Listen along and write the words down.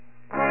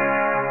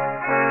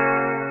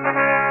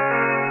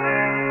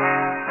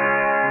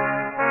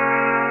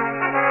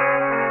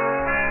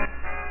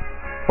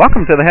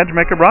Welcome to the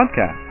Hedgemaker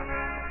broadcast.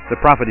 The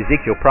prophet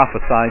Ezekiel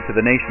prophesied to the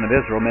nation of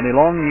Israel many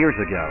long years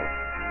ago.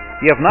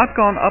 Ye have not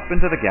gone up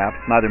into the gaps,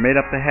 neither made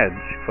up the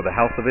hedge for the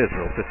house of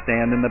Israel to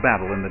stand in the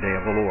battle in the day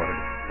of the Lord.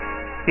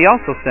 He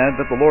also said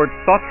that the Lord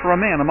sought for a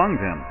man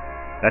among them,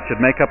 that should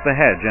make up the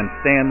hedge and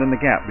stand in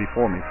the gap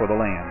before me for the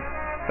land,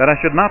 that I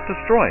should not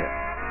destroy it,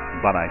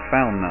 but I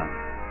found none.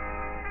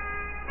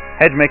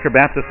 Hedgemaker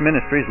Baptist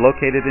Ministries,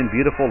 located in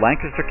beautiful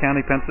Lancaster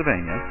County,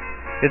 Pennsylvania,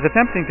 is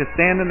attempting to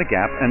stand in the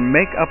gap and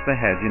make up the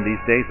hedge in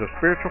these days of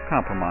spiritual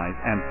compromise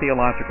and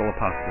theological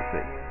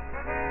apostasy.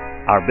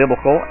 Our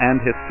biblical and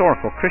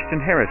historical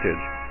Christian heritage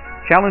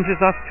challenges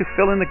us to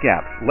fill in the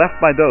gaps left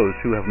by those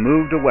who have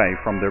moved away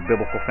from their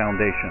biblical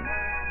foundation.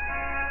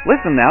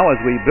 Listen now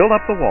as we build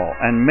up the wall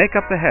and make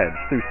up the hedge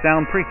through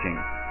sound preaching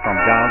from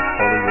God's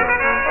holy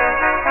word.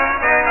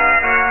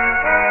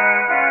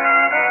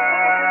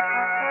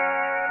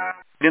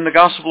 In the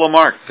Gospel of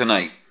Mark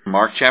tonight,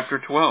 Mark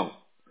chapter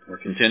 12. We're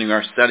continuing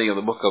our study of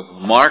the book of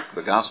Mark,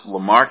 the Gospel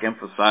of Mark,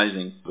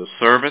 emphasizing the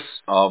service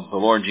of the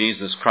Lord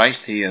Jesus Christ.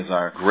 He is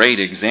our great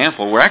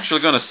example. We're actually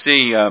going to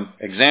see an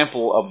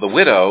example of the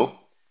widow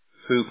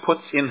who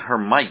puts in her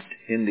mite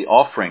in the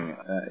offering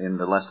in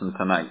the lesson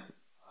tonight.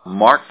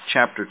 Mark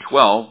chapter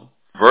 12,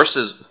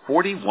 verses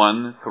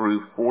 41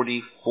 through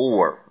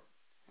 44.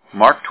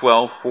 Mark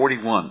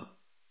 12:41.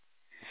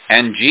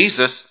 And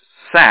Jesus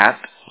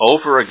sat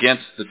over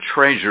against the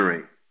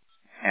treasury.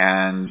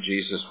 And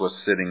Jesus was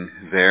sitting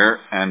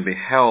there and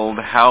beheld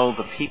how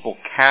the people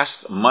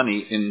cast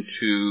money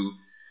into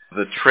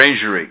the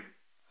treasury.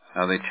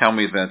 Now they tell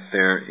me that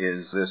there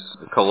is this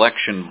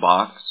collection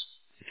box.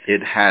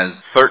 It has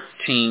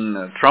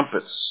 13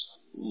 trumpets,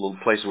 a little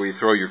place where you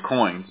throw your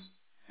coins.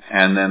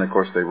 And then, of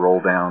course, they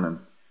roll down.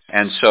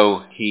 And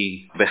so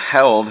he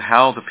beheld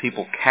how the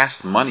people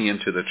cast money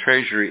into the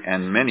treasury,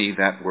 and many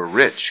that were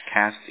rich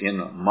cast in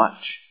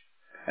much.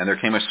 And there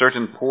came a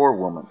certain poor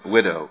woman,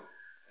 widow,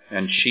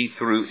 and she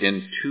threw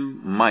in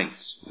 2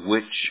 mites,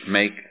 which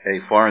make a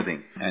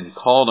farthing. And he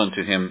called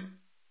unto him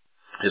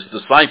his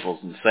disciples,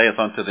 and saith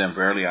unto them,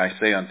 Verily I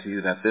say unto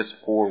you, that this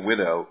poor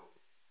widow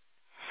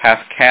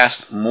hath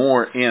cast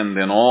more in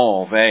than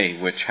all they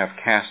which have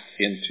cast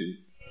into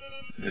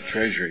the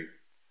treasury.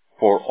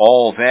 For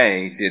all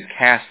they did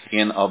cast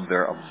in of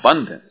their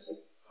abundance,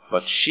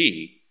 but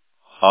she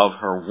of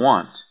her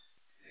want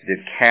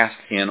did cast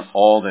in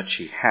all that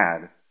she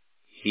had,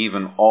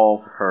 even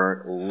all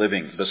her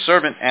living. The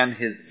servant and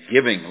his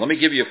giving. Let me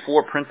give you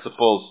 4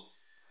 principles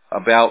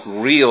about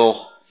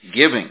real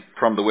giving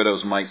from the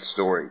widow's mite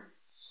story.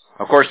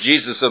 Of course,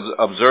 Jesus is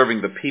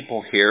observing the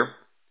people here.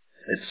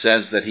 It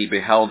says that he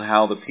beheld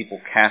how the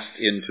people cast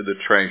into the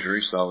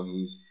treasury, so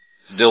he's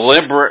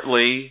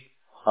deliberately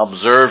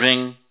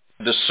observing,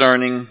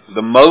 discerning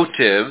the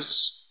motives.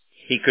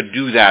 He could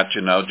do that,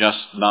 just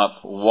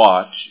not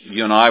watch.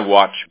 You and I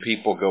watch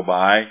people go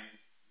by.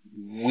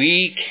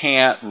 We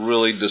can't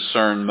really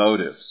discern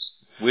motives.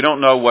 We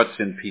don't know what's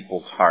in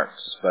people's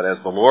hearts. But as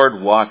the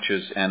Lord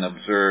watches and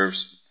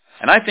observes,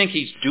 and I think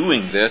he's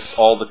doing this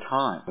all the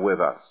time with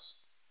us,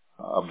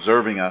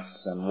 observing us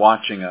and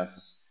watching us.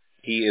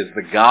 He is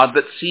the God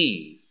that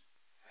sees.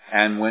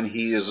 And when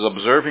he is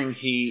observing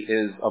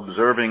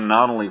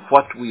not only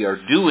what we are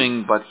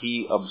doing, but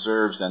he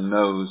observes and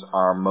knows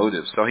our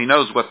motives. So he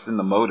knows what's in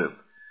the motive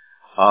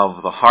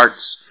of the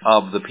hearts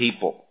of the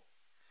people.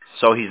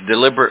 So he's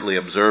deliberately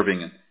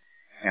observing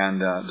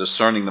and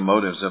discerning the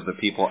motives of the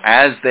people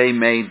as they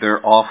made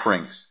their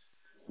offerings.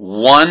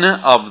 One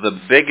of the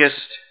biggest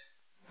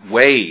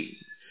ways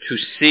to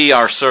see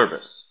our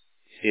service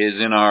is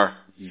in our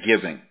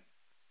giving,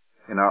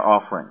 in our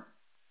offering.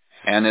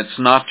 And it's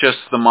not just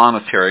the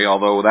monetary,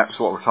 although that's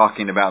what we're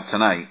talking about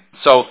tonight.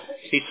 So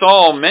he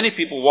saw many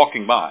people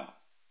walking by.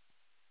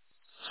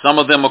 Some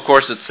of them, of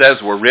course, it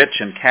says, were rich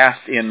and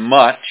cast in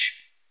much.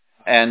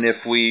 And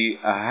if we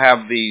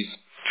have these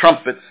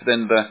trumpets,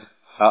 then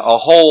a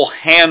whole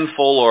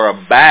handful or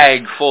a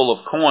bag full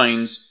of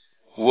coins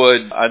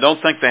I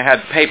don't think they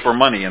had paper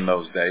money in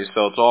those days,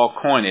 so it's all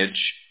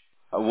coinage,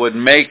 would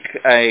make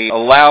a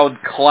loud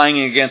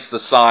clanging against the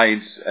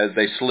sides as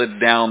they slid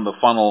down the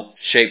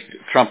funnel-shaped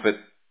trumpet.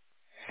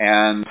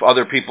 And if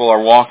other people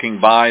are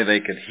walking by, they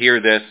could hear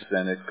this,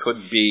 and it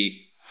could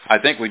be, I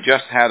think we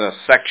just had a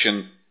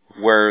section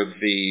where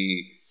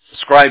the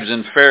scribes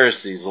and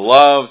Pharisees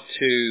love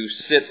to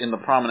sit in the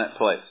prominent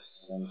place.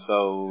 And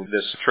so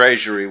this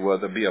treasury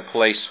would be a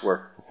place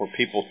for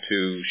people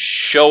to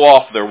show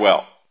off their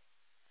wealth.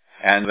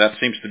 And that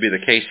seems to be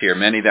the case here.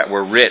 Many that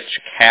were rich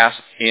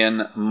cast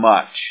in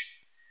much.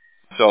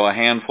 So a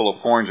handful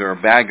of coins or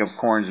a bag of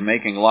coins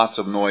making lots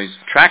of noise,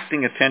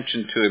 attracting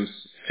attention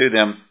to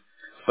them.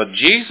 But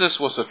Jesus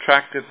was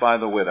attracted by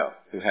the widow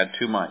who had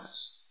 2 mites.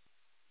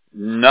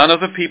 None of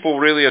the people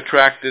really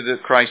attracted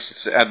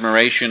Christ's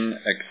admiration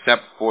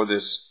except for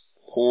this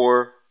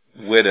poor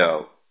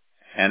widow.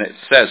 And it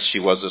says she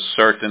was a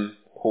certain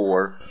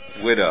poor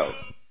widow,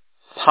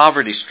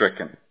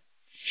 poverty-stricken.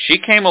 She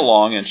came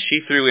along and she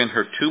threw in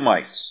her 2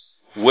 mites,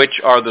 which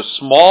are the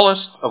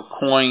smallest of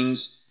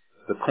coins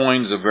the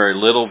coins of very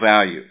little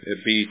value.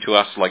 It'd be to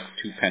us like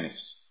 2 pennies.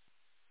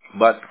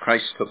 But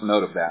Christ took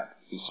note of that.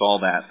 He saw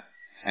that,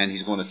 and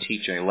he's going to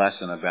teach a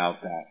lesson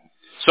about that.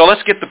 So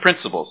let's get the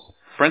principles.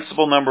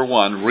 Principle number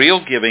 1,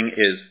 real giving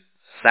is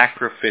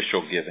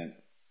sacrificial giving.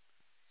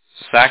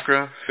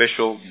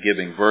 Sacrificial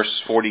giving.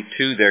 Verse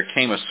 42, there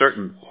came a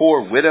certain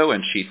poor widow,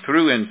 and she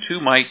threw in 2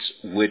 mites,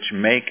 which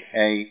make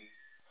a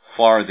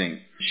farthing.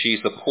 She's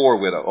the poor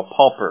widow, a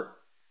pauper.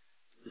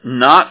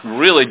 Not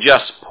really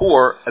just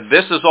poor.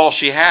 This is all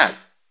she had.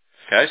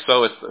 Okay,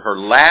 so it's her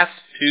last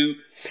 2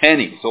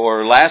 pennies, or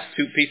her last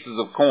 2 pieces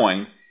of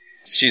coin.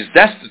 She's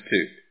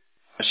destitute.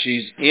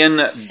 She's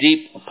in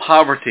deep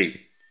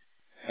poverty.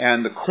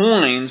 And the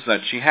coins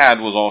that she had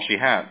was all she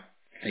had.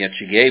 Yet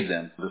she gave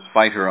them,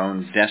 despite her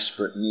own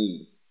desperate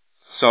need.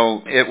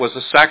 So it was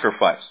a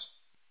sacrifice.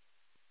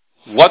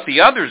 What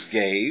the others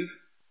gave,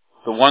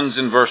 the ones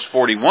in verse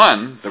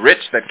 41, the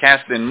rich that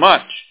cast in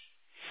much,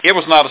 it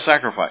was not a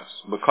sacrifice,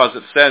 because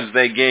it says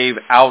they gave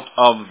out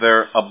of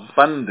their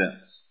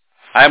abundance.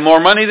 I have more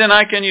money than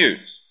I can use.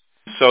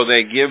 So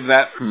they give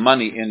that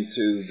money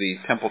into the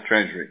temple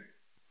treasury.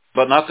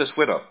 But not this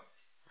widow.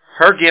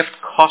 Her gift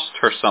cost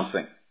her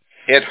something.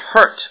 It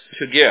hurt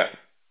to give.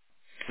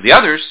 The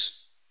others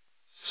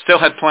still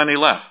had plenty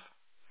left.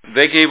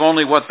 They gave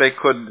only what they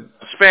could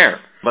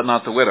spare, but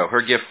not the widow.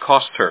 Her gift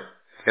cost her.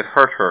 It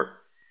hurt her.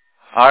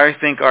 I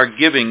think our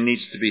giving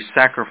needs to be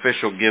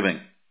sacrificial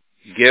giving.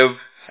 Give,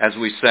 as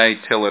we say,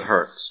 till it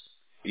hurts.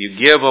 You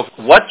give of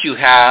what you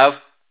have.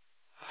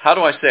 How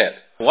do I say it?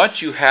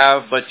 What you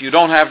have, but you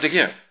don't have to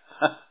give.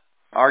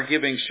 Our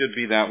giving should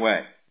be that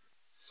way.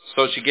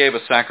 So she gave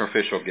a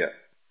sacrificial gift.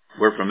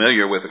 We're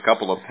familiar with a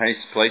couple of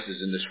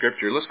places in the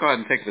Scripture. Let's go ahead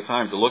and take the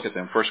time to look at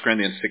them. 1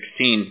 Corinthians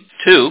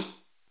 16:2,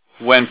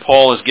 when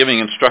Paul is giving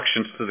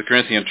instructions to the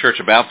Corinthian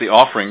church about the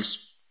offerings,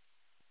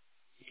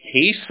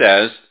 he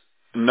says,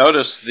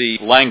 notice the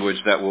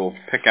language that we'll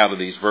pick out of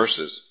these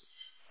verses,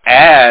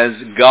 as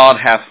God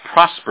hath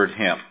prospered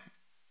him.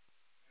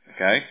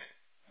 Okay?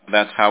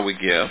 That's how we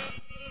give.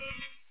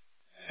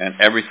 And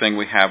everything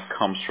we have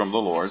comes from the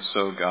Lord,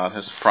 so God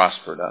has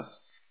prospered us.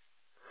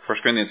 1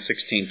 Corinthians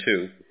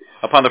 16:2.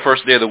 Upon the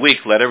first day of the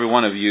week, let every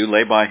one of you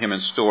lay by him in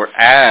store,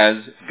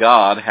 as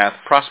God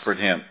hath prospered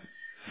him,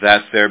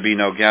 that there be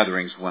no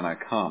gatherings when I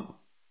come.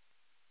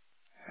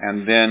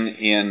 And then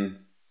in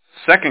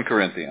 2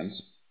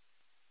 Corinthians,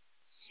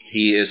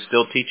 he is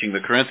still teaching the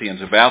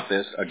Corinthians about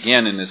this,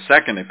 again in his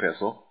second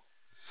epistle.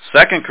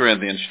 2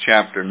 Corinthians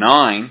chapter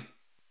 9,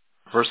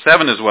 verse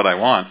 7 is what I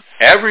want.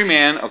 Every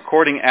man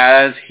according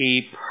as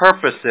he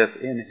purposeth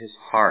in his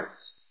heart.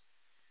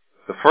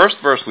 The first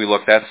verse we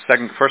looked at,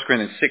 1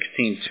 Corinthians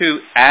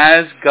 16:2,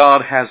 as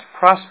God has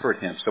prospered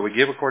him. So we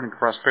give according to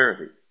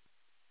prosperity.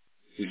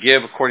 We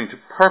give according to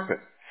purpose,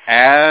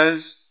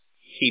 as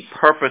he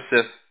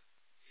purposeth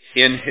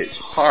in his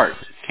heart.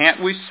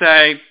 Can't we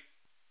say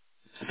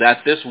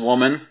that this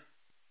woman,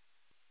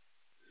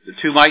 the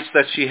 2 mites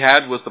that she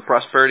had was the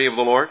prosperity of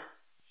the Lord?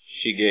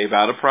 She gave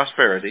out of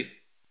prosperity.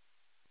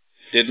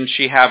 Didn't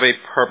she have a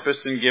purpose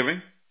in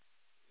giving?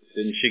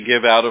 Didn't she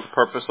give out of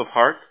purpose of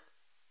heart?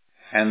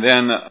 And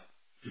then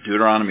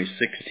Deuteronomy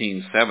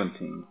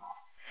 16:17.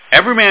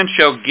 Every man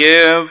shall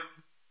give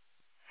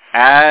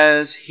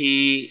as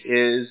he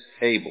is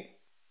able.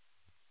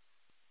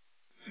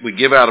 We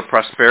give out of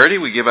prosperity,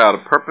 we give out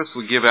of purpose,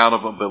 we give out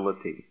of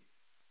ability.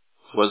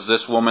 Was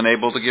this woman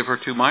able to give her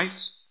 2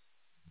 mites?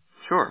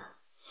 Sure.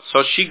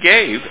 So she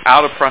gave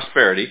out of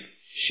prosperity,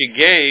 she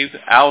gave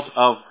out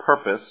of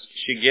purpose,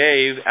 she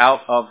gave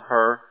out of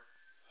her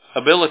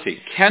ability.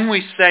 Can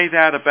we say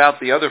that about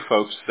the other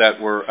folks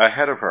that were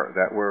ahead of her,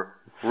 that were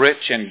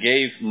rich and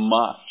gave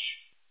much?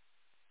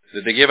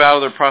 Did they give out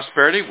of their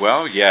prosperity?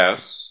 Well,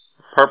 yes.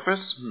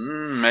 Purpose?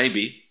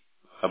 Maybe.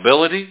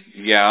 Ability?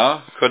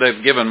 Yeah. Could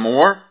have given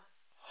more?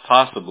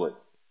 Possibly.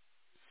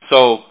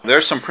 So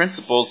there's some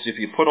principles if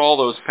you put all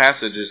those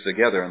passages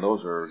together, and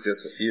those are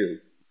just a few.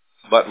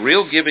 But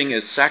real giving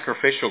is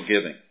sacrificial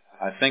giving.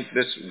 I think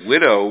this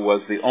widow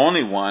was the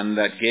only one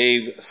that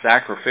gave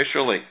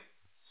sacrificially.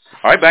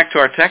 All right, back to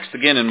our text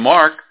again in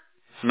Mark.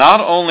 Not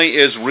only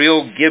is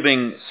real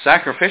giving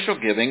sacrificial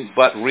giving,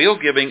 but real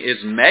giving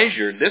is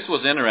measured. This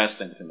was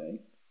interesting to me.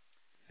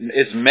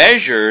 It's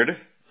measured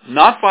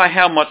not by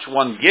how much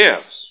one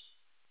gives,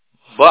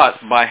 but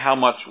by how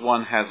much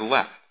one has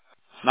left.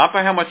 Not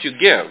by how much you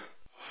give,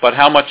 but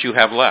how much you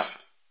have left.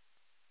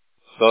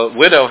 The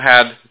widow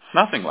had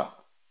nothing left.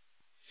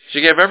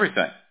 She gave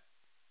everything.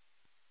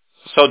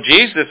 So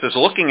Jesus is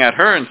looking at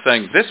her and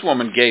saying, this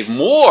woman gave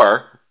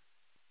more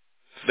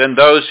than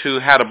those who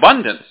had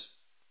abundance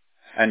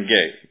and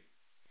gave,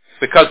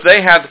 because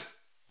they had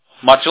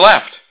much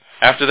left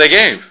after they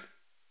gave.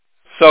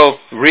 So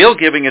real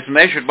giving is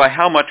measured by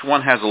how much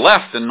one has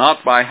left and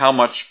not by how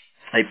much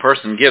a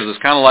person gives.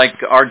 It's kind of like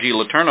R.G.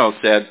 Letourneau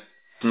said,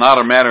 it's not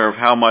a matter of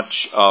how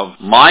much of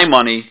my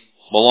money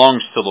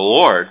belongs to the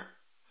Lord,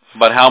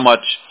 but how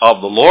much of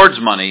the Lord's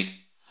money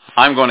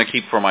I'm going to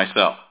keep for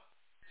myself.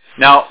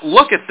 Now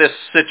look at this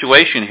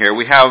situation here.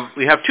 We have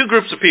 2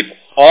 groups of people.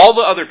 All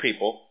the other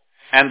people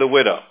and the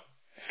widow.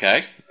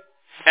 Okay?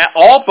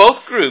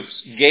 Both groups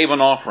gave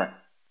an offering.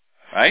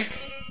 Right?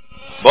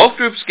 Both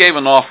groups gave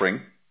an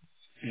offering.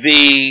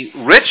 The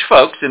rich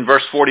folks in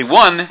verse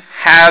 41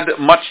 had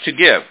much to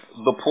give.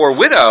 The poor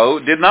widow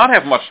did not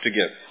have much to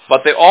give,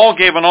 but they all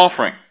gave an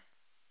offering.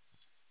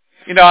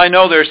 I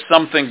know there's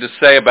something to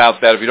say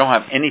about that. If you don't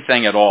have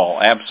anything at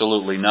all,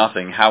 absolutely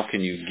nothing, how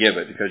can you give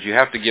it? Because you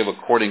have to give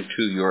according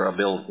to your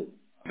ability.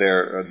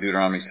 There,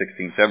 Deuteronomy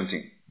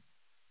 16:17.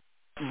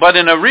 But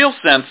in a real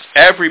sense,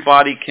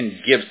 everybody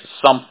can give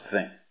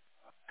something.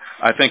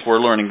 I think we're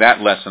learning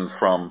that lesson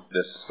from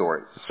this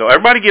story. So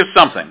everybody gives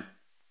something.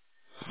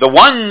 The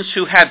ones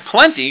who had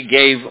plenty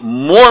gave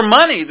more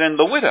money than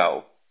the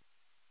widow.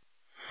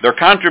 Their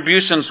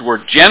contributions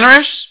were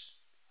generous,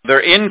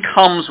 their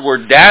incomes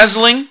were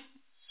dazzling,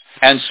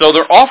 and so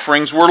their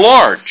offerings were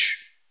large.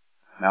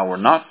 Now, we're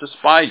not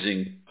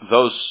despising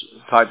those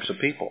types of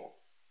people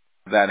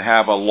that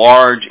have a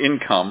large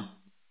income.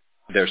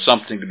 There's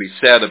something to be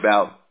said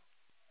about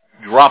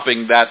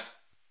dropping that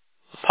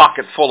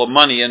pocket full of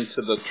money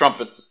into the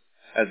trumpets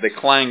as they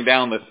clang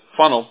down the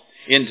funnel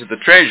into the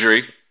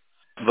treasury.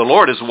 The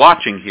Lord is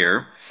watching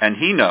here, and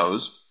He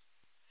knows,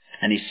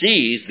 and He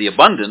sees the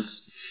abundance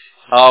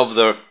of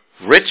the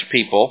rich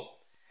people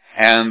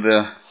and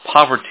the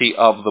poverty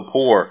of the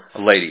poor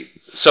lady.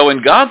 So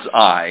in God's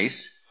eyes,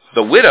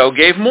 the widow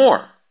gave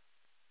more.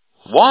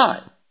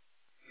 Why?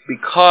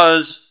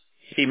 Because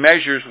He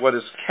measures what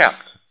is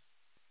kept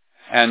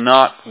and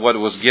not what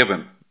was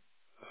given.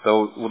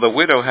 So the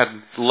widow had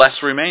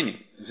less remaining.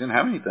 She didn't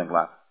have anything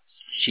left.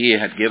 She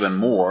had given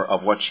more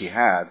of what she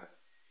had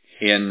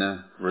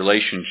in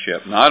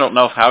relationship. Now, I don't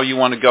know how you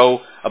want to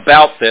go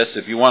about this.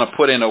 If you want to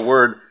put in a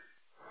word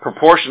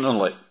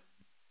proportionally.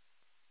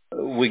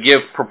 We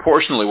give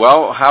proportionally.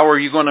 Well, how are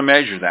you going to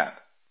measure that?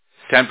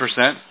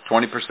 10%,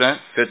 20%,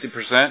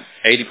 50%,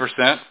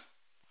 80%?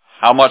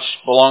 How much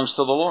belongs to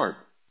the Lord?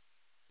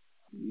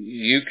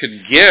 You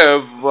could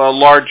give a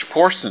large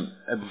portion,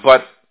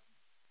 but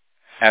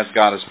as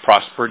God has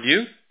prospered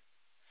you,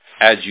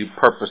 as you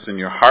purpose in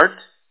your heart,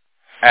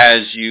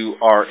 as you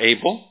are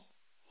able,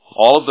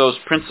 all of those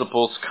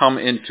principles come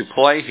into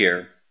play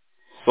here.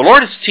 The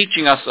Lord is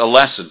teaching us a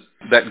lesson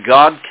that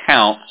God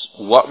counts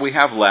what we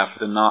have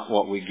left and not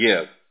what we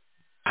give.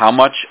 How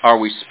much are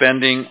we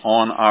spending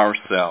on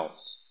ourselves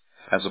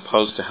as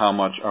opposed to how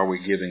much are we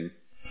giving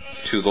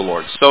to the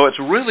Lord? So it's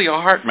really a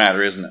heart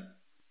matter, isn't it?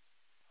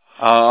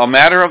 A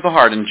matter of the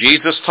heart. And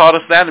Jesus taught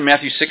us that in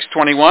Matthew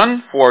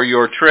 6:21. For where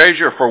your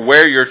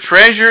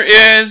treasure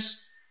is,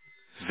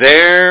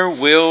 there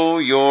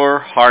will your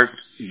heart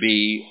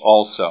be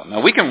also.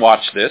 Now we can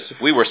watch this.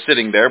 If we were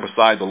sitting there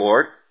beside the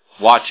Lord,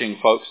 watching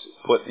folks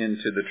put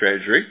into the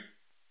treasury,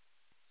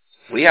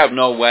 we have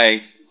no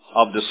way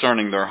of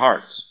discerning their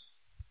hearts.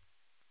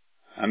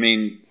 I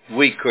mean,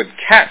 we could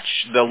catch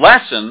the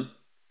lesson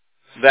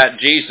that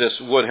Jesus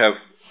would have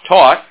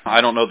taught.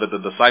 I don't know that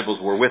the disciples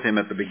were with Him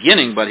at the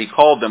beginning, but He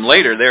called them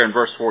later there in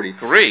verse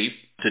 43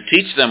 to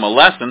teach them a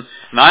lesson.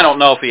 And I don't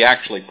know if He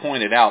actually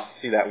pointed out,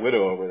 see that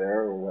widow over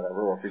there or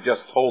whatever, or if He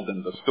just told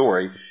them the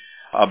story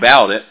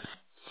about it.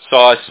 So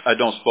I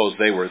don't suppose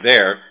they were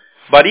there.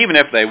 But even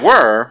if they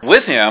were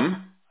with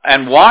Him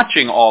and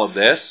watching all of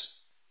this,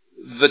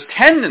 the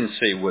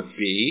tendency would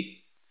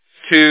be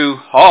to,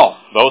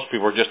 those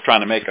people are just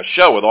trying to make a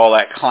show with all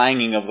that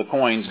clanging of the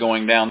coins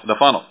going down the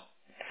funnel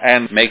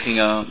and making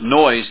a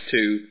noise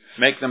to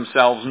make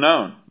themselves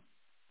known.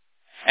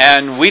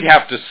 And we'd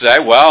have to say,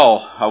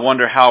 well, I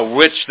wonder how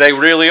rich they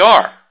really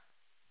are.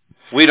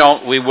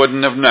 We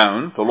wouldn't have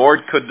known. The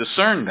Lord could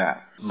discern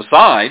that.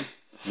 Besides,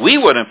 we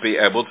wouldn't be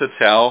able to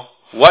tell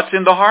what's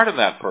in the heart of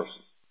that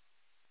person.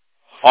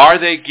 Are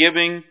they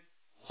giving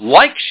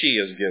like she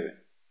is giving?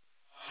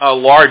 A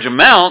large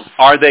amount,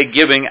 are they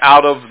giving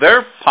out of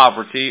their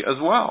poverty as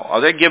well? Are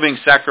they giving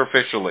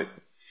sacrificially?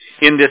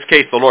 In this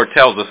case, the Lord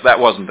tells us that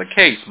wasn't the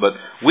case, but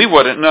we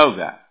wouldn't know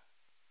that.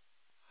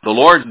 The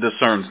Lord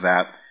discerns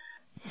that,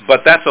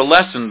 but that's a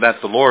lesson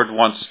that the Lord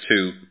wants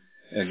to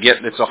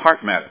get. It's a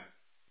heart matter.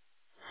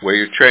 Where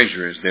your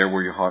treasure is, there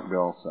will your heart be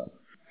also.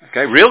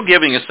 Okay, real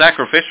giving is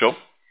sacrificial.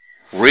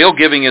 Real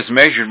giving is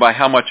measured by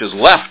how much is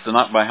left and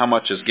not by how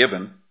much is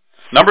given.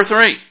 Number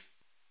 3,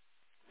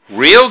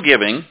 real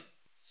giving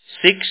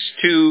seeks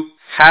to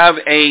have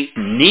a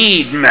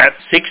need met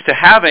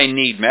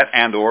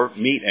and or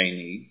meet a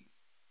need.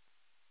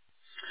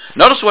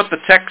 Notice what the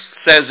text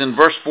says in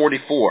verse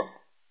 44.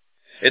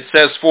 It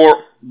says,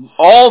 for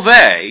all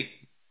they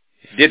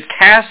did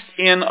cast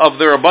in of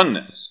their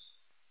abundance.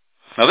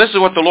 Now this is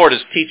what the Lord is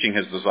teaching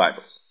His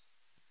disciples.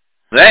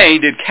 They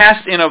did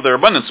cast in of their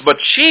abundance, but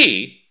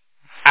she,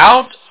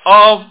 out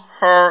of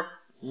her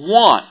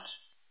want.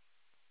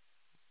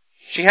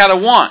 She had a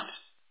want.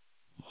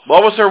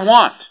 What was her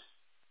want?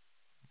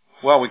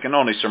 Well, we can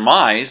only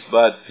surmise,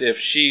 but if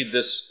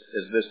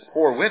this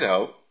poor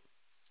widow,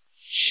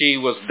 she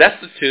was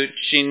destitute,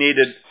 she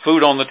needed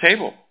food on the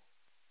table.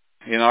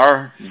 In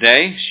our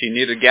day, she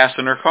needed gas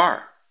in her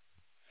car.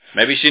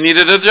 Maybe she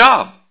needed a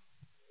job.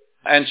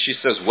 And she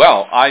says,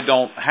 well, I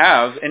don't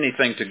have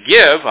anything to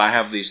give. I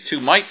have these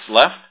 2 mites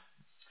left.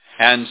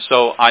 And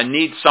so I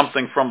need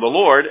something from the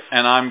Lord,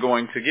 and I'm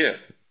going to give.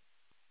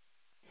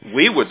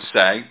 We would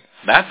say,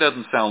 that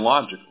doesn't sound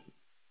logical.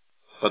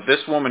 But this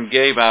woman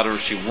gave out of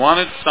her. She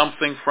wanted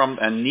something from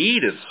and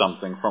needed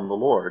something from the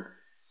Lord.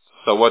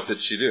 So what did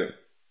she do?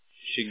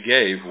 She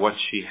gave what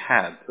she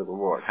had to the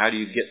Lord. How do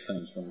you get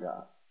things from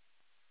God?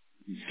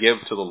 You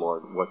give to the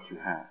Lord what you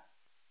have.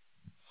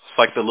 It's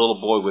like the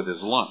little boy with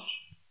his lunch.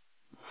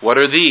 What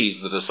are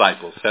these, the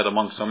disciples said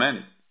among so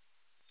many?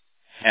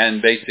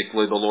 And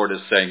basically the Lord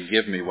is saying,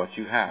 give me what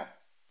you have.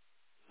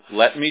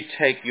 Let me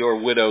take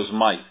your widow's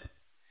mite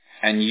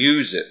and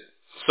use it.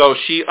 So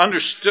she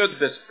understood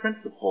this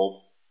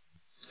principle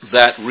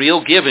that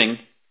real giving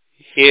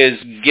is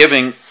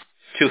giving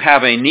to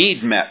have a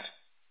need met.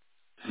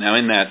 Now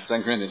in that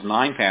 2 Corinthians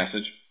 9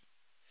 passage,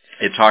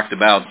 it talked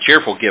about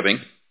cheerful giving.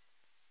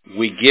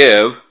 We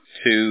give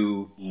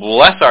to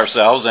bless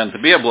ourselves and to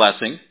be a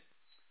blessing.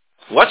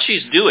 What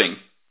she's doing,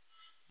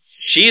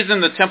 she's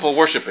in the temple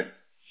worshiping.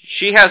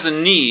 She has a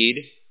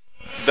need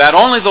that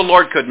only the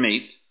Lord could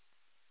meet.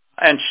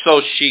 And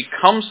so she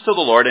comes to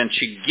the Lord and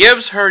she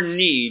gives her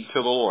need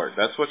to the Lord.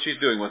 That's what she's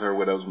doing with her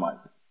widow's mite.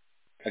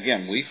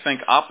 Again, we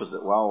think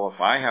opposite. Well,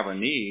 if I have a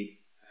need,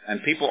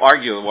 and people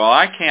argue, well,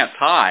 I can't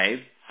tithe,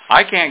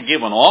 I can't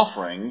give an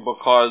offering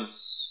because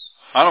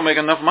I don't make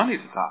enough money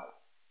to tithe.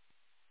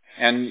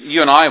 And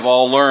you and I have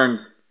all learned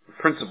the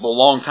principle a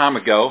long time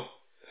ago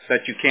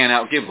that you can't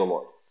outgive the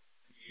Lord.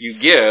 You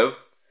give,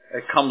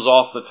 it comes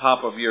off the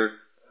top of your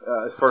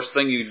first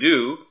thing you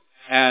do,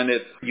 and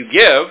you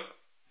give,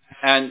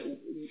 and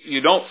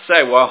you don't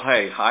say, well,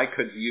 hey, I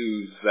could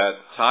use that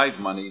tithe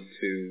money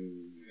to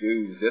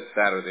do this,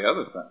 that, or the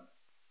other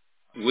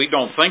thing. We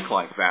don't think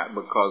like that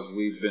because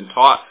we've been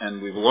taught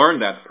and we've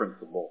learned that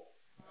principle.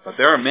 But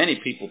there are many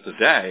people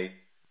today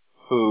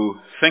who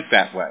think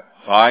that way.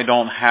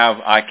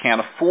 I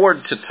can't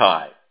afford to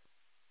tithe.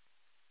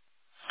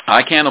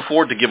 I can't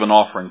afford to give an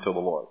offering to the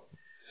Lord.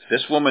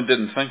 This woman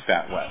didn't think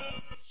that way.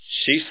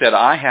 She said,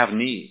 I have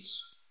needs.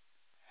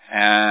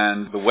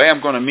 And the way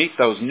I'm going to meet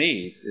those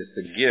needs is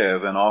to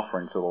give an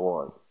offering to the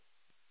Lord.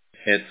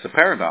 It's a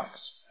paradox.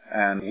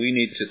 And we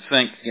need to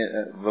think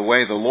the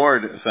way the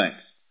Lord thinks.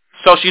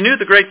 So she knew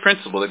the great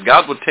principle that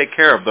God would take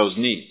care of those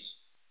needs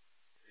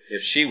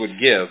if she would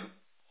give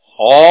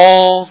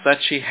all that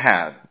she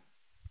had.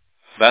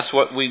 That's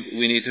what we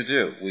need to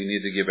do. We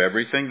need to give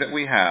everything that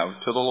we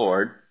have to the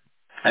Lord,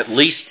 at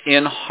least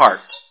in heart.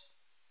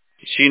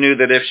 She knew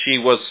that if she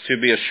was to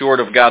be assured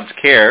of God's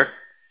care,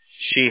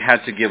 she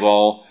had to give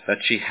all that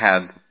she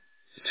had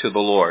to the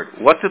Lord.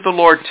 What did the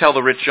Lord tell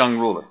the rich young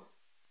ruler?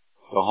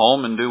 Go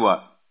home and do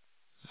what?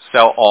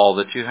 Sell all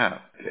that you have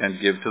and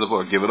give to the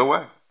Lord. Give it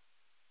away.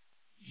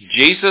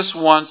 Jesus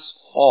wants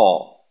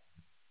all.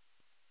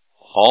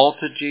 All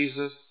to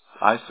Jesus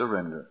I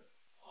surrender.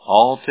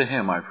 All to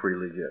Him I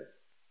freely give.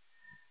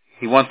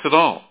 He wants it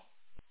all.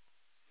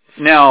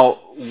 Now,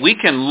 we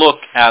can look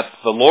at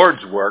the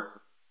Lord's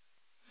work.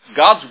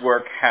 God's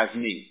work has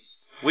needs.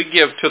 We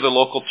give to the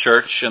local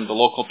church, and the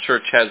local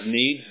church has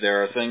needs.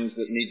 There are things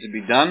that need to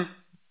be done.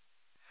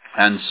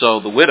 And so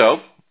the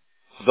widow,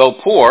 though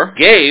poor,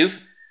 gave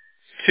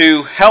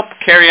to help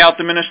carry out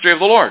the ministry of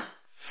the Lord.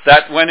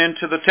 That went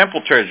into the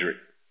temple treasury.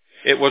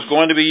 It was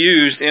going to be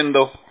used in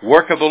the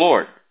work of the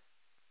Lord.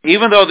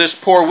 Even though this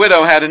poor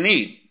widow had a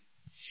need,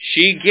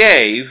 she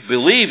gave,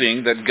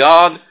 believing that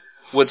God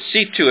would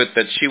see to it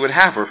that she would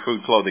have her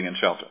food, clothing, and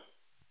shelter.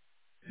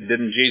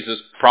 Didn't Jesus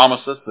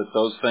promise us that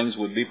those things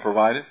would be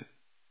provided?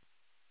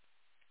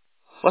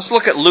 Let's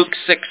look at Luke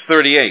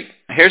 6:38.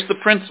 Here's the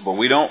principle.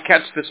 We don't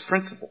catch this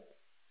principle.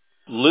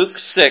 Luke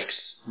 6,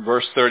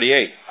 verse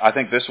 38. I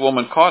think this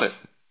woman caught it.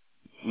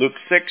 Luke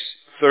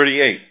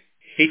 6:38.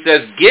 He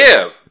says,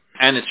 give,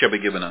 and it shall be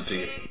given unto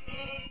you.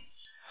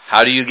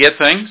 How do you get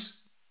things?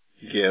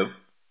 Give.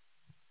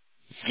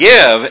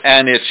 Give,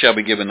 and it shall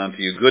be given unto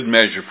you. Good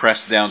measure,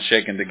 pressed down,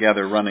 shaken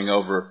together, running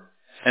over.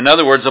 In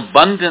other words,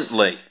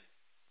 abundantly.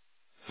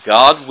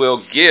 God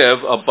will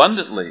give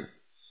abundantly.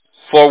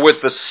 For with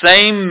the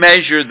same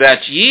measure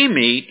that ye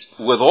meet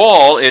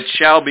withal, it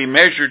shall be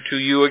measured to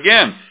you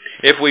again.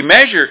 If we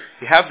measure,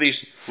 you have these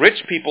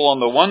rich people on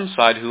the one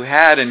side who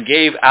had and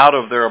gave out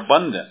of their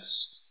abundance.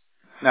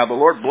 Now the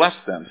Lord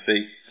blessed them.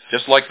 See,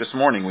 just like this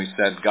morning we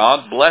said,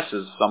 God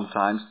blesses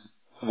sometimes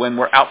when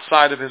we're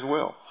outside of His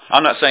will.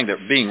 I'm not saying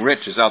that being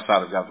rich is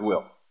outside of God's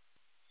will.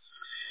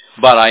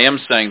 But I am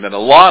saying that a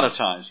lot of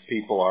times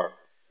people are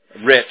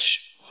rich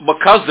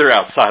because they're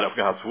outside of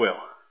God's will.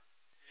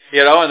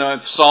 You know,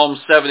 and Psalm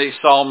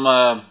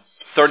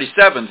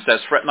 37 says,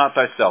 fret not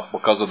thyself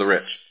because of the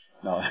rich.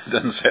 No, it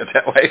doesn't say it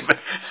that way,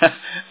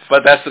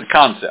 but that's the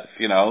concept,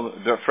 you know.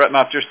 Fret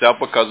not yourself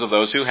because of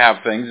those who have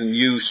things and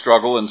you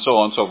struggle and so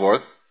on and so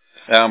forth.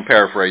 I'm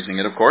paraphrasing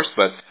it, of course,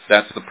 but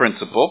that's the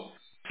principle.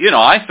 You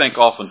know, I think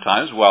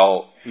oftentimes,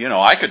 well, you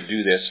know, I could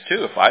do this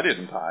too if I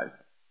didn't tithe.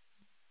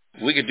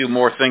 We could do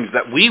more things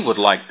that we would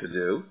like to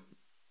do,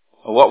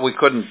 what we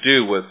couldn't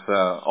do with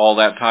all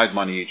that tithe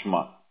money each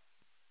month.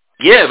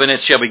 Give, and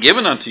it shall be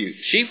given unto you.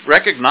 She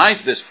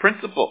recognized this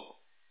principle.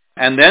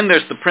 And then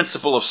there's the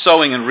principle of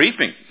sowing and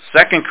reaping.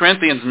 2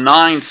 Corinthians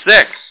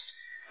 9:6.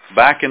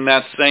 Back in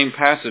that same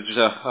passage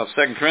of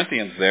 2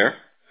 Corinthians there.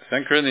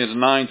 2 Corinthians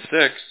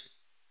 9:6.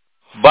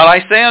 But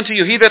I say unto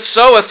you, he that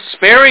soweth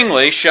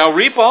sparingly shall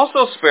reap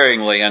also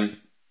sparingly, and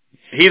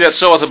he that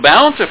soweth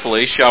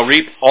bountifully shall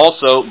reap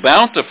also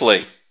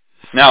bountifully.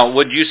 Now,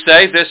 would you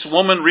say this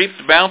woman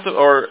reaped bountifully,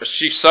 or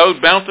she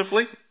sowed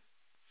bountifully?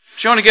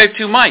 She only gave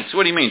 2 mites.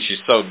 What do you mean she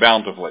sowed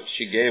bountifully?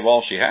 She gave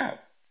all she had.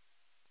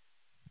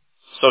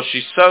 So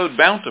she sowed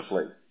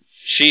bountifully.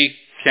 She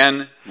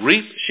can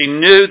reap. She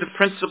knew the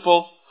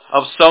principle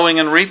of sowing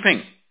and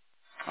reaping.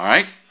 All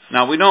right?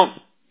 Now, we don't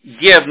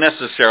give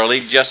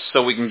necessarily just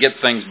so we can get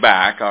things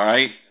back. All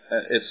right?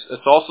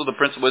 It's also the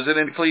principle. Is it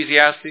in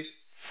Ecclesiastes?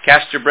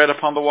 Cast your bread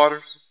upon the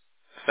waters.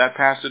 That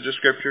passage of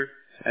Scripture.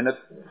 And it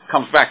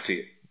comes back to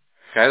you.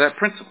 Okay? That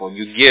principle.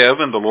 You give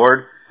and the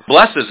Lord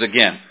blesses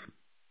again.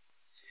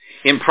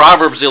 In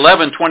Proverbs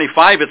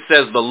 11:25 it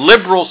says, the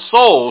liberal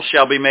soul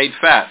shall be made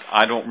fat.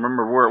 I don't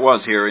remember where it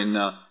was here in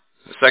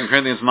 2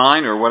 Corinthians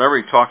 9 or whatever.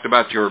 He talked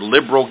about your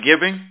liberal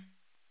giving.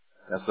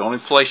 That's the only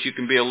place you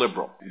can be a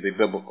liberal and be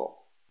biblical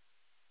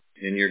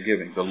in your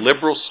giving. The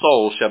liberal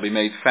soul shall be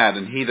made fat,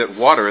 and he that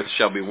watereth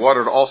shall be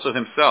watered also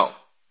himself.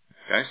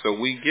 Okay, so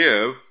we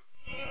give.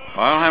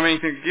 Well, I don't have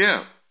anything to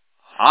give.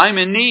 I'm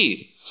in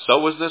need. So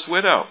was this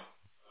widow.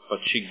 But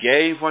she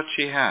gave what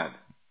she had.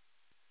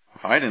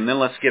 All right, and then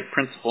let's get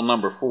principle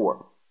number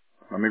 4.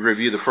 Let me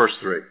review the first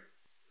 3.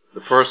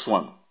 The first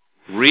one,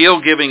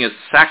 real giving is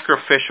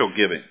sacrificial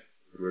giving.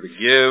 We're to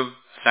give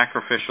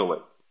sacrificially.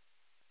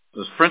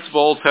 This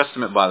principle, Old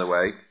Testament, by the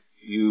way,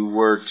 you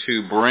were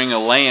to bring a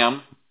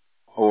lamb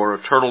or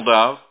a turtle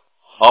dove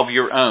of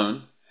your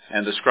own,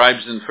 and the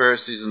scribes and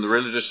Pharisees and the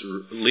religious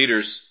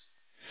leaders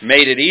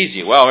made it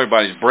easy. Well,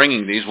 everybody's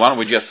bringing these. Why don't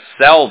we just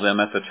sell them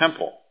at the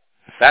temple?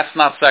 That's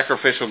not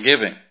sacrificial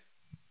giving.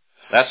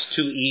 That's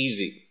too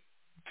easy.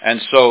 And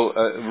so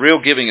real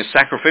giving is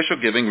sacrificial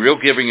giving. Real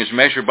giving is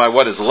measured by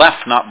what is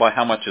left, not by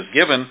how much is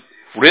given.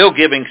 Real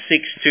giving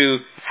seeks to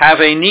have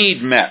a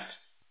need met.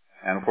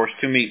 And, of course,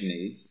 to meet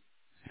needs.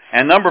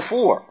 And number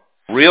 4,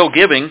 real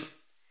giving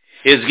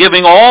is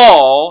giving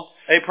all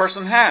a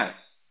person has.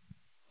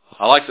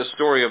 I like the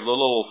story of the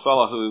little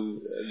fellow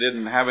who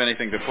didn't have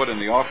anything to put in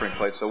the offering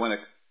plate, so when it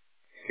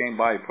came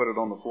by, he put it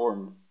on the floor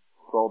and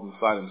crawled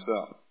inside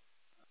himself.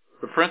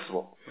 The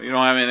principle. You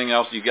don't have anything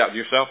else, you got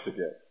yourself to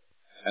give.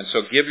 And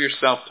so give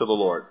yourself to the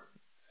Lord.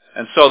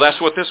 And so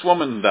that's what this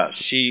woman does.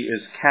 She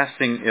is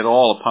casting it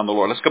all upon the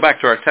Lord. Let's go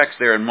back to our text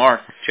there in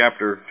Mark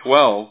chapter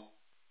 12.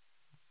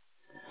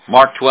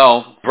 Mark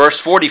 12, verse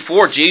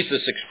 44,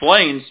 Jesus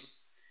explains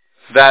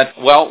that,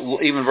 well,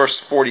 even verse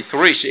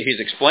 43, he's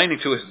explaining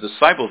to his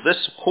disciples,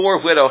 this poor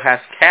widow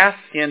hath cast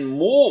in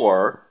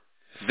more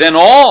than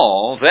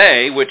all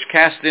they which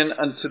cast in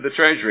unto the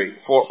treasury.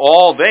 For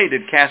all they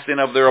did cast in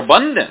of their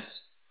abundance.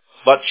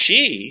 But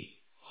she,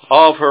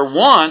 of her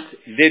want,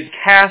 did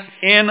cast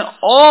in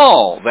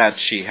all that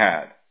she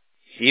had,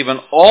 even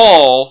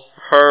all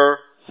her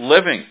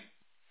living,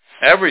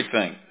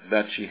 everything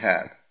that she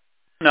had.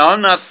 Now,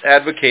 I'm not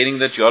advocating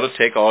that you ought to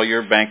take all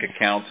your bank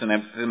accounts and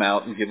empty them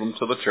out and give them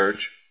to the church,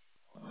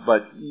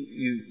 but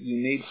you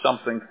need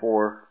something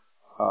for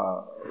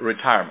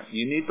retirement.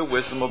 You need the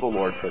wisdom of the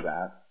Lord for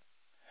that.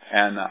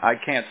 And I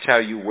can't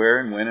tell you where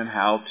and when and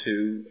how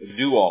to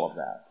do all of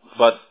that.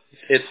 But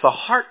it's the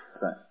heart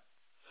thing.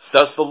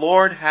 Does the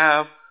Lord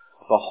have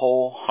the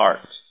whole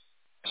heart?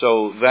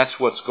 So that's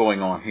what's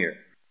going on here.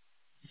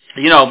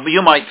 You know,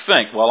 you might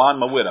think, well,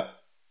 I'm a widow.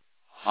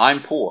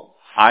 I'm poor.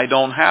 I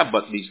don't have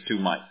but these 2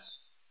 mites.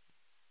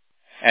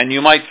 And you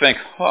might think,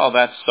 well,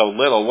 that's so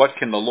little. What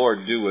can the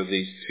Lord do with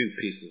these 2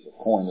 pieces of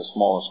coin, the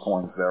smallest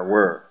coins there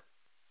were?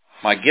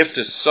 My gift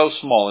is so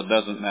small it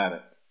doesn't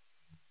matter.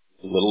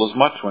 Little is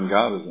much when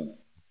God is in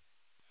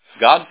it.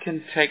 God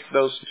can take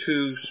those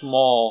 2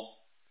 small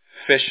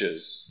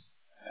fishes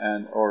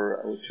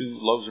or 2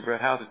 loaves of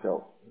bread. How'd it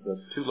go?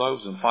 The 2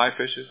 loaves and 5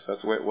 fishes?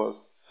 That's the way it was.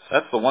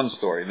 That's the one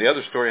story. The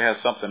other story has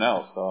something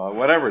else.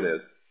 Whatever it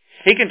is.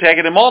 He can take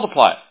it and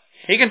multiply it.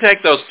 He can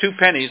take those 2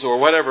 pennies or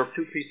whatever,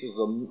 2 pieces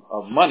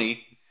of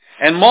money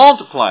and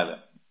multiply them.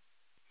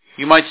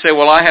 You might say,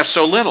 well, I have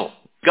so little.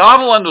 God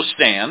will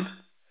understand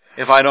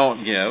if I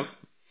don't give.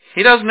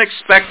 He doesn't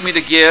expect me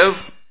to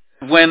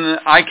give when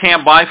I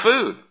can't buy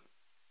food.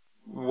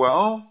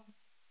 Well,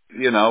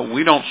 you know,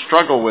 we don't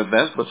struggle with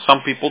this, but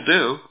some people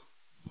do.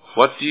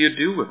 What do you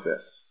do with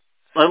this?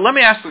 Let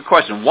me ask the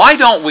question, why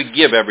don't we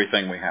give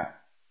everything we have?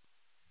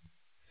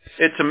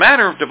 It's a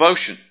matter of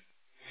devotion.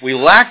 We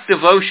lack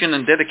devotion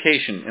and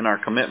dedication in our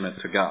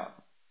commitment to God.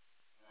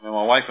 And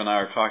my wife and I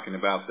are talking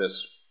about this,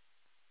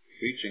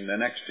 reaching the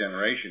next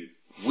generation.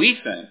 We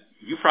think,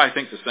 you probably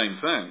think the same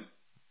thing,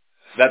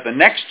 that the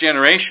next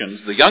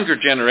generations, the younger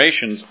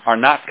generations, are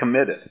not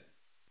committed.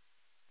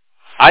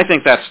 I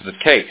think that's the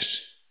case.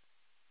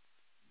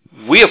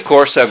 We, of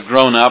course, have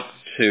grown up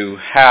to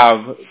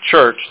have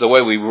church the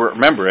way we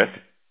remember it,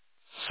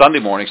 Sunday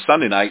morning,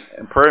 Sunday night,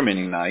 and prayer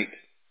meeting night.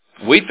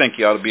 We think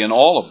you ought to be in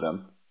all of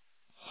them,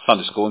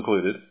 Sunday school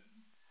included.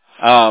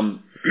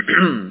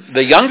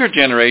 The younger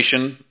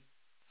generation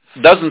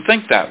doesn't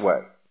think that way.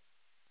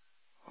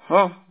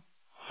 Well,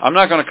 I'm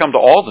not going to come to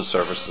all the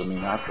services. I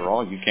mean, after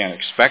all, you can't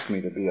expect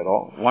me to be at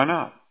all. Why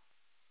not?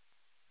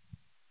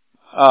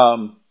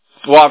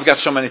 Well, I've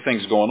got so many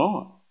things going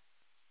on.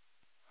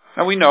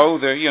 And we know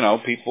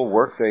that, people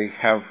work, they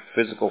have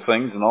physical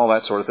things and all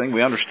that sort of thing.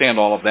 We understand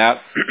all of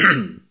that.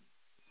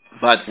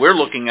 But we're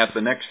looking at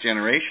the next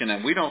generation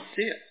and we don't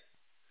see it.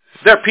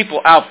 There are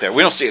people out there.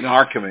 We don't see it in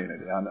our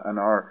community.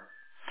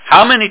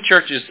 How many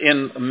churches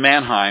in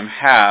Mannheim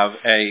have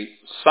a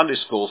Sunday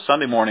school,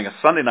 Sunday morning, a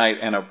Sunday night,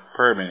 and a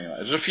prayer meeting?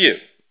 There's a few.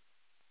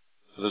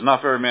 There's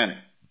not very many.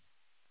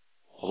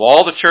 Of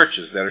all the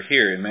churches that are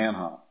here in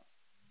Mannheim,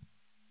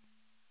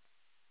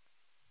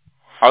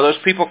 are those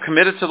people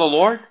committed to the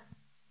Lord?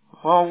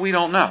 Well, we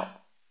don't know.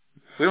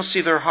 We don't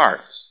see their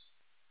hearts.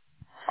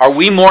 Are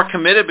we more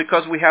committed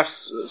because we have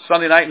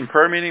Sunday night and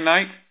prayer meeting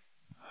night?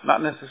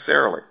 Not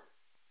necessarily.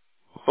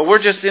 But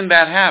we're just in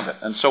that habit.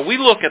 And so we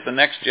look at the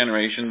next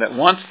generation that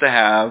wants to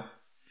have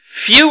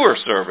fewer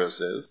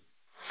services,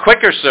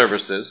 quicker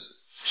services,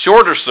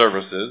 shorter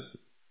services,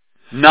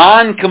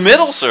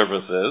 non-committal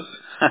services.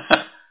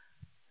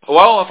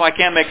 Well, if I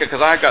can't make it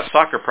because I've got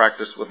soccer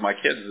practice with my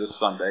kids this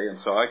Sunday, and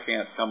so I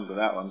can't come to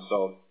that one.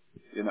 So,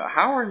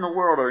 how in the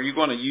world are you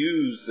going to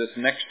use this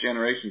next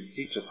generation to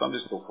teach a Sunday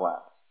school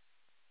class?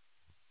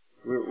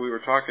 We were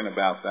talking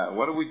about that.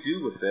 What do we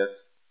do with this?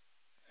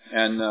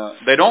 And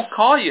they don't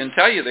call you and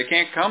tell you they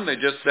can't come. They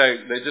just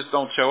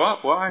don't show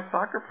up. Well, I have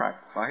soccer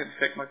practice. I had to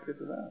take my kids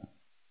to that.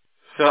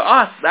 To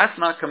us, that's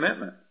not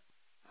commitment.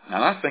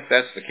 And I think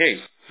that's the case.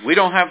 We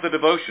don't have the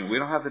devotion. We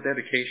don't have the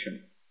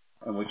dedication.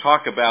 And we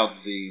talk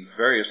about the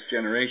various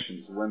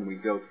generations when we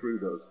go through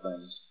those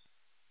things.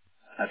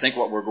 I think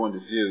what we're going to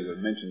do, I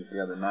mentioned it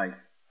the other night,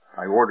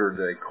 I ordered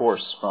a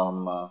course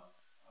from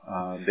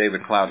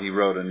David Cloud. He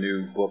wrote a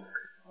new book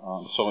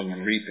on sowing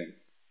and reaping.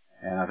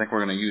 And I think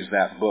we're going to use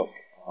that book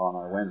on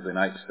our Wednesday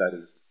night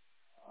studies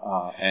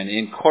and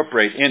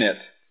incorporate in it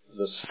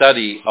the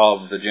study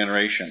of the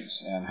generations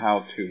and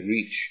how to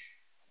reach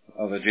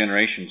the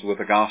generations with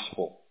the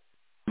gospel.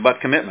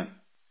 But commitment.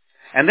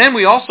 And then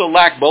we also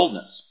lack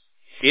boldness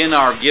in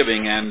our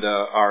giving and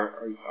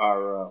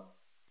our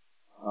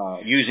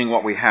using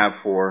what we have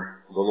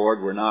for the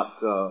Lord. We're not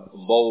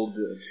bold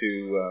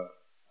to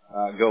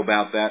go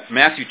about that.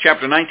 Matthew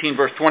chapter 19,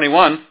 verse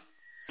 21,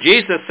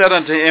 Jesus said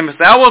unto him, If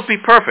thou wilt be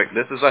perfect,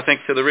 this is, I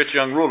think, to the rich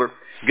young ruler,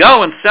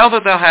 go and sell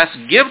that thou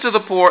hast, give to the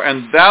poor,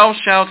 and thou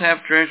shalt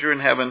have treasure in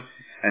heaven,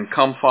 and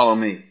come follow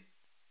me.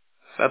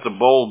 That's a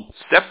bold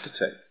step to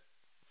take.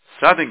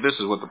 So I think this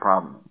is what the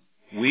problem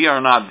is. We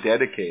are not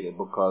dedicated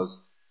because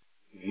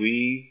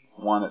we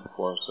want it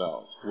for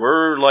ourselves.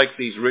 We're like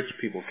these rich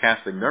people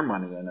casting their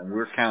money in, and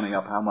we're counting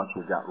up how much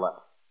we've got left.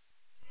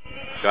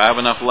 Do I have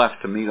enough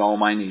left to meet all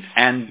my needs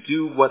and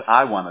do what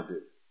I want to do?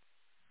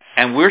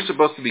 And we're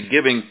supposed to be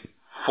giving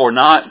for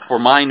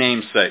my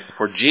name's sake,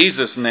 for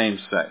Jesus'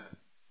 name's sake.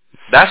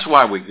 That's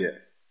why we give.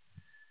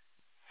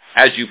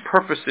 As you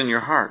purpose in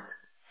your heart.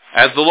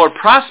 As the Lord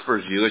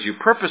prospers you, as you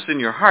purpose in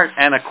your heart,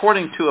 and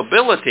according to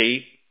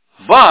ability,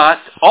 but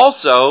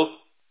also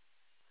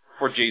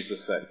for Jesus'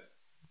 sake.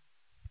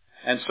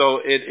 And so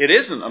it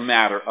isn't a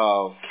matter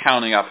of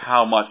counting up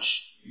how much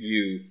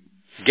you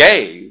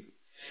gave.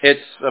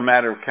 It's a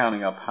matter of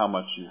counting up how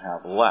much you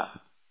have left.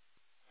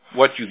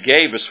 What you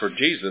gave is for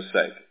Jesus'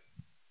 sake.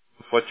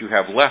 What you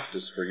have left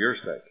is for your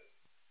sake.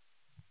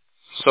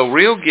 So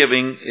real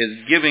giving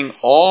is giving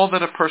all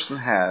that a person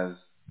has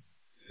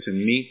to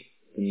meet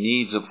the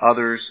needs of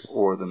others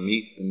or to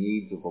meet the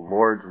needs of the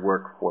Lord's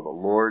work for the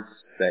Lord's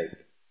sake.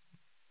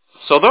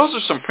 So those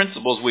are some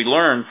principles we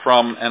learn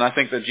from, and I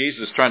think that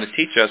Jesus is trying to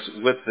teach us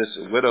with this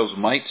widow's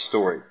mite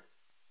story.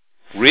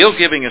 Real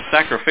giving is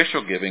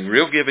sacrificial giving.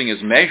 Real giving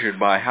is measured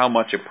by how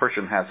much a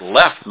person has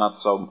left, not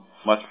so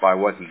much by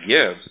what he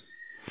gives.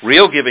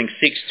 Real giving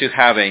seeks to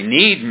have a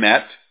need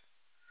met,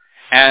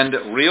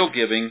 and real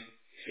giving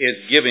is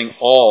giving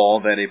all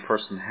that a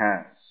person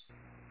has.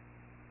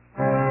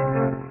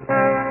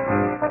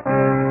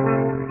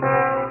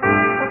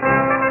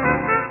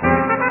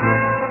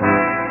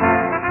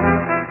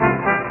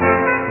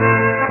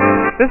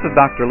 This is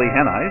Dr. Lee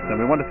Hennies, and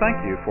we want to thank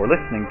you for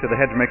listening to the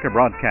Hedgemaker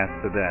broadcast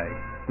today.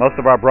 Most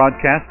of our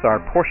broadcasts are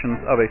portions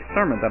of a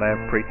sermon that I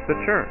have preached at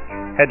church.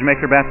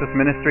 Hedgemaker Baptist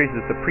Ministries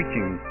is the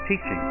preaching,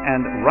 teaching,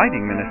 and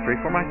writing ministry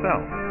for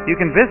myself. You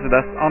can visit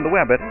us on the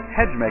web at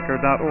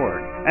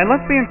hedgemaker.org. And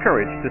let's be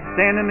encouraged to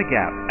stand in the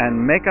gap and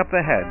make up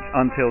the hedge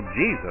until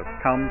Jesus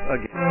comes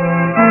again.